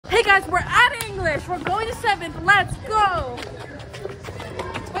guys, we're at English. We're going to 7th. Let's go.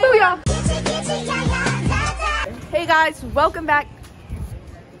 Booyah. Hey guys, welcome back.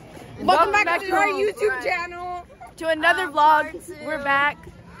 Welcome back to our YouTube channel. To another vlog. We're back.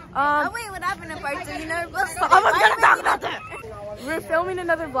 Oh wait, what happened in part 2? You know, I was gonna talk about that. We're filming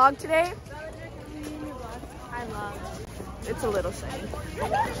another vlog today. I love. It's a little sad.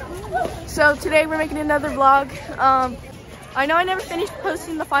 So today we're making another vlog. I know I never finished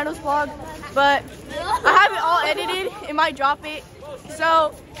posting the finals vlog, but I have it all edited. It might drop it.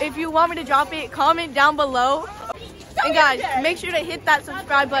 So if you want me to drop it, comment down below. And guys, make sure to hit that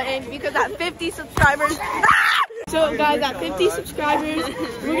subscribe button because at 50 subscribers. So guys, at 50 subscribers,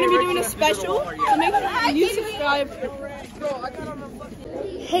 we're gonna be doing a special. So make sure you subscribe.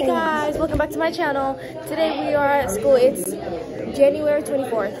 Hey guys, welcome back to my channel. Today we are at school. It's January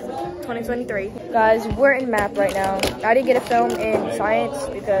 24th, 2023. Guys, we're in math right now. I didn't get a film in science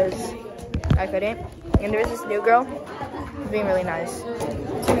because I couldn't. And there's this new girl who's being really nice.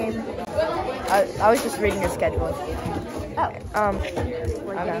 What's her name? I was just reading her schedule.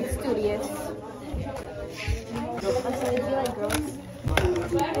 We're getting studious. I'm sorry, do you like girls?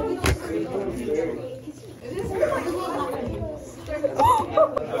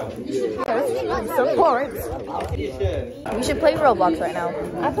 Support. We should play Roblox right now.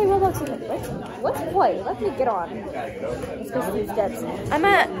 I play Roblox with him. Let's play. Let me get on. Let's go through these steps. I'm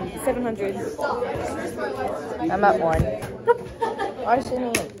at 700. I'm at 1.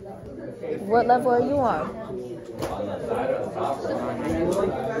 Arsene, what level are you on?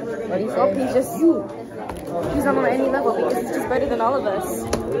 What do you Oh, say? he's not on any level because he's just better than all of us.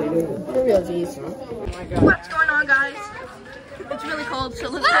 For realsies. What's going on, guys? It's really cold, so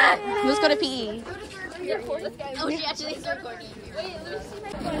let's go to PE. Oh, she actually is recording.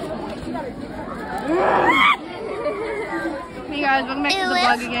 Hey guys, welcome back to the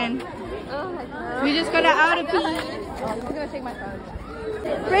vlog again. Oh my god. We just got out of PE. I'm gonna take my phone.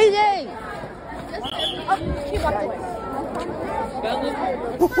 Crazy! Oh, she walked away.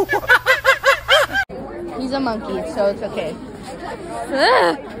 He's a monkey, so it's okay.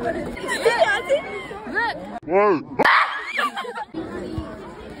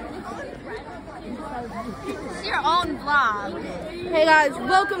 It's your own vlog. Hey guys,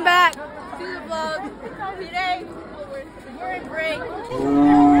 welcome back to the vlog. Today, we're in break.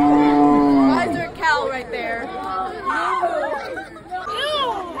 Why is there a cow right there?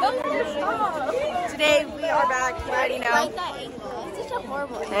 Today, we are back riding out. Like that angle. It's such a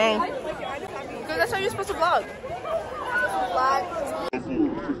horrible angle. Hey. Because that's how you're supposed to vlog. Vlog.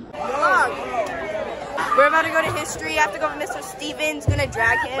 We're about to go to history. I have to go with Mr. Stevens. Gonna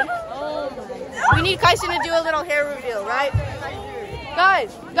drag him. We need Kyson to do a little hair reveal, right?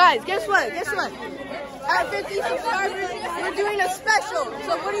 Guys, guess what? Guess what? At 50 subscribers, we're doing a special.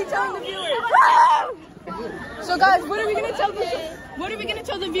 So what are you telling the viewers? So guys, what are we gonna tell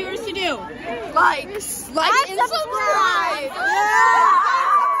the viewers to do? Like and subscribe. Yeah.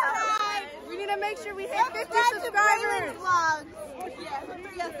 We need to make sure we hit 50 subscribers.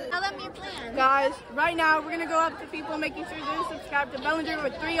 Tell them your plan. Guys, right now we're gonna go up to people making sure they're subscribed to Bellinger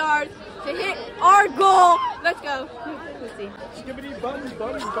with 3 R's to hit our goal. Let's go. Let's see. Skibbity bum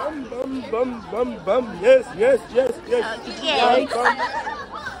bum bum bum bum bum bum. Yes.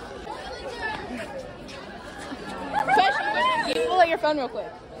 Question, can you pull out your phone real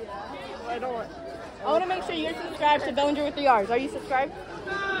quick? I want to make sure you're subscribed to Bellinger with 3 R's. Are you subscribed?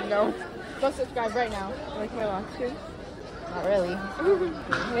 No. Go subscribe right now. Like my last two. Not really.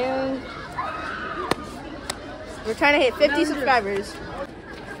 Man. We're trying to hit 50 subscribers.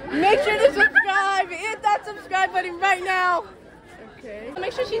 Make sure to subscribe. Hit that subscribe button right now. Okay.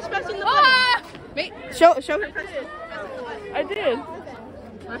 Make sure she's pressing the button. Wait, show her press it. I did.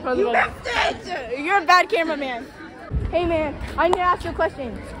 You pressed it. You're a bad cameraman. Hey man, I need to ask you a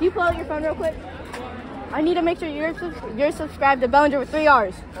question. Can you pull out your phone real quick? I need to make sure you're subscribed to Bellinger with 3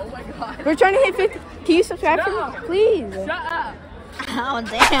 R's. Oh my god. We're trying to hit 50. Can you subscribe to me? Please. Shut up. Oh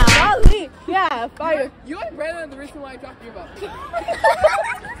damn. Golly. Yeah, fire. You like Brandon the reason why I talked to you about.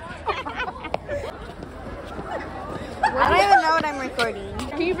 I don't even know what I'm recording.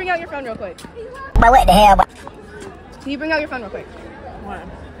 Can you bring out your phone real quick? But what the hell? Can you bring out your phone real quick? Why?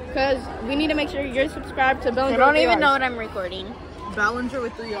 Because we need to make sure you're subscribed to Bellinger I don't with 3 even R's. know what I'm recording. Ballinger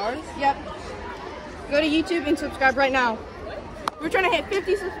with 3 R's? Yep. Go to YouTube and subscribe right now. We're trying to hit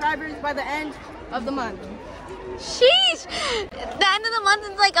 50 subscribers by the end of the month. Sheesh! The end of the month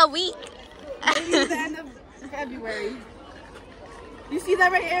is like a week. Maybe the end of February. You see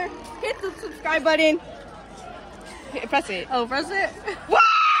that right here? Hit the subscribe button. Press it. Oh, press it?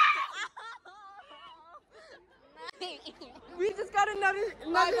 We just got got another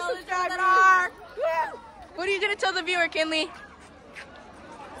subscriber. What are you gonna tell the viewer, Kinley?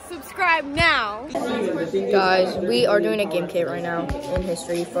 Subscribe now. Guys, we are doing a game kit right now in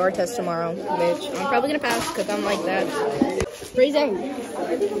history for our test tomorrow, which I'm probably gonna pass because I'm like that. Raise hand.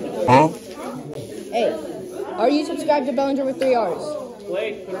 Huh? Hey, are you subscribed to Bellinger with 3 R's?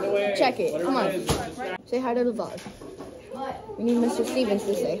 Wait, put it away. Check it. Come on. Say hi to the vlog. We need Mr. Stevens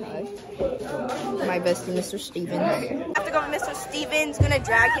to say hi. My bestie, Mr. Stevens. I have to go with Mr. Stevens. Gonna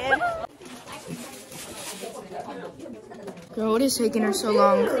drag him. Girl, what is taking her so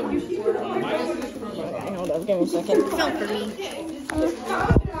long? Hold up, give me a second. Film for me.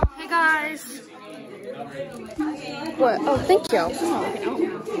 Hey guys. What? Oh, thank you.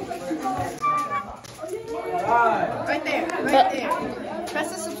 Right there. Press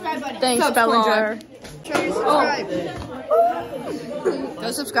the subscribe button. Thanks, Bellinger. Try to subscribe.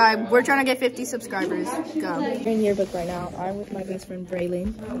 Go subscribe. We're trying to get 50 subscribers. Go. We're in yearbook right now. I'm with my best friend,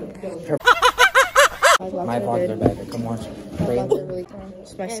 Braylon. My vlogs are better. Come watch.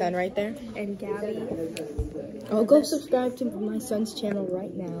 It's my son right there. And Gabby. Oh, go subscribe to my son's channel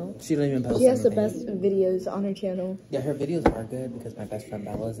right now. She don't even post She has the anything. best videos on her channel. Yeah, her videos are good because my best friend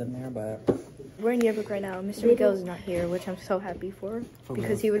Bella's in there, but... We're in yearbook right now. Mr. Miguel is not here, which I'm so happy for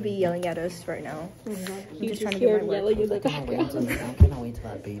because he would be yelling at us right now. I'm just trying to get my work. I cannot wait till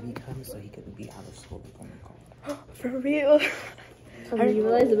that baby comes so he can be out of school. Oh my god. For real. You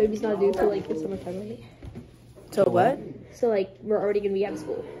realize the baby's not due till like the summertime, right? So what? So like we're already gonna be out of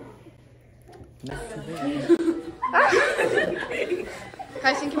school.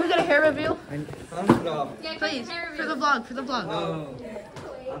 Tyson, can we get a hair reveal? No. Please, for the vlog, No.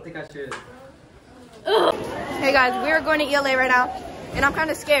 I don't think I should. Hey guys, we are going to ELA right now, and I'm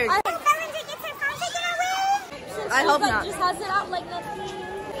kind of scared. I hope not. Just has it out like nothing.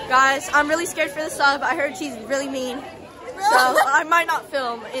 Guys, I'm really scared for the sub. I heard she's really mean. So I might not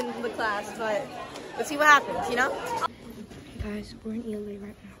film in the class, but let's see what happens, you know? Guys, we're in ELA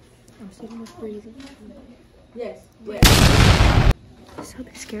right now. I'm sitting with Breezy. Yes. The sub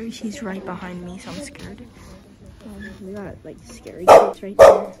is scary. She's right behind me, so I'm scared. We got like scary kids right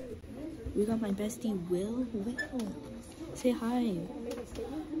there. We got my bestie, Will. Say hi.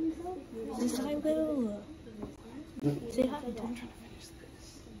 Say hi, Will. Say hi.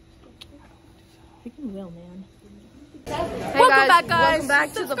 Freaking Will, man. Hey Welcome back, guys. Welcome back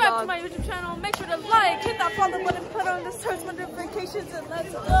to the Subscribe vlog. to my YouTube channel. Make sure to like, hit that follow button, put on the search notifications, and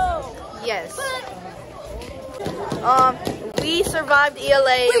let's go. Yes. We survived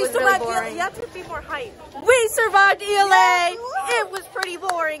ELA. It was really boring. You have to be more hype. We survived ELA. It was pretty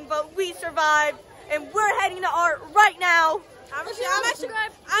boring, but we survived, and we're heading to art right now. I'm actually hit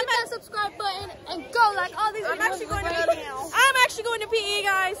that subscribe button and go like all these. I'm actually going to PE,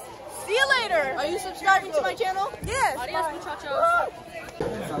 guys. See you later. Are you subscribing to my channel? Yes. Adios, muchachos.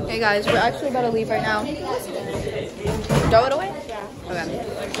 Hey guys, we're actually about to leave right now. Throw it away?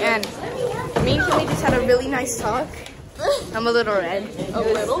 Okay. And me and Kimmy just had a really nice talk. I'm a little red. A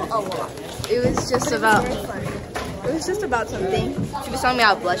lot. It was just about something. She was telling me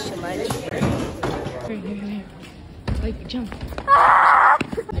I blushed too much. Here. Like, jump. I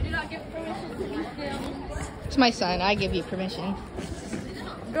do not give permission to be filmed. It's my son. I give you permission.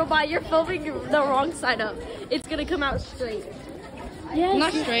 Girl, bye. You're filming the wrong side up. It's gonna come out straight. Yes.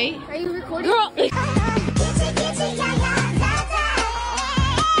 Not straight. Are you recording? Girl.